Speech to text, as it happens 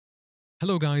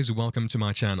Hello guys, welcome to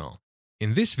my channel.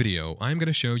 In this video, I'm going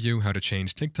to show you how to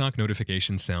change TikTok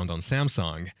notification sound on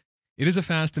Samsung. It is a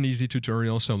fast and easy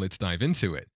tutorial, so let's dive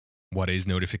into it. What is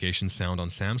notification sound on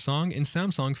Samsung? In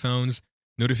Samsung phones,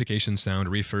 notification sound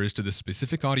refers to the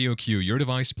specific audio cue your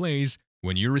device plays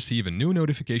when you receive a new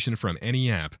notification from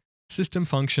any app, system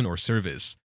function, or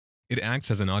service. It acts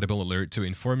as an audible alert to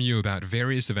inform you about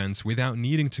various events without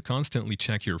needing to constantly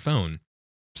check your phone.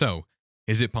 So,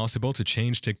 is it possible to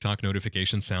change TikTok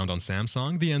notification sound on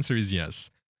Samsung? The answer is yes.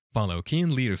 Follow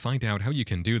keenly to find out how you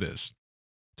can do this.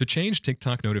 To change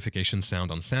TikTok notification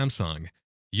sound on Samsung,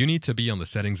 you need to be on the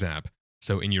Settings app.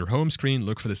 So in your home screen,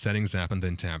 look for the Settings app and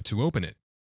then tap to open it.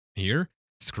 Here,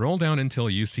 scroll down until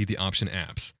you see the option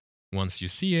Apps. Once you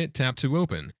see it, tap to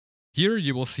open. Here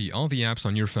you will see all the apps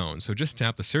on your phone, so just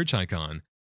tap the search icon.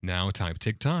 Now type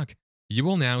TikTok. You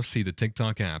will now see the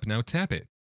TikTok app. Now tap it.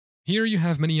 Here you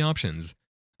have many options.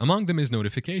 Among them is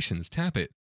notifications. Tap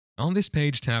it. On this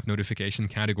page, tap notification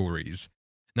categories.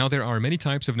 Now there are many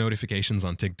types of notifications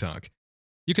on TikTok.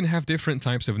 You can have different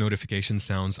types of notification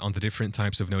sounds on the different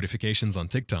types of notifications on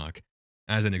TikTok.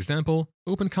 As an example,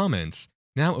 open comments.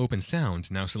 Now open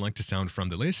sound. Now select a sound from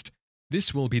the list.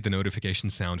 This will be the notification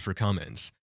sound for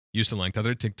comments. You select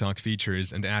other TikTok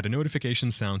features and add a notification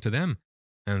sound to them.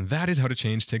 And that is how to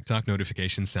change TikTok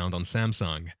notification sound on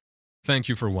Samsung. Thank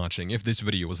you for watching. If this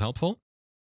video was helpful,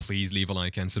 please leave a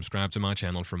like and subscribe to my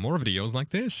channel for more videos like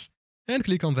this. And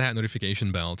click on that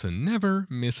notification bell to never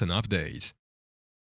miss an update.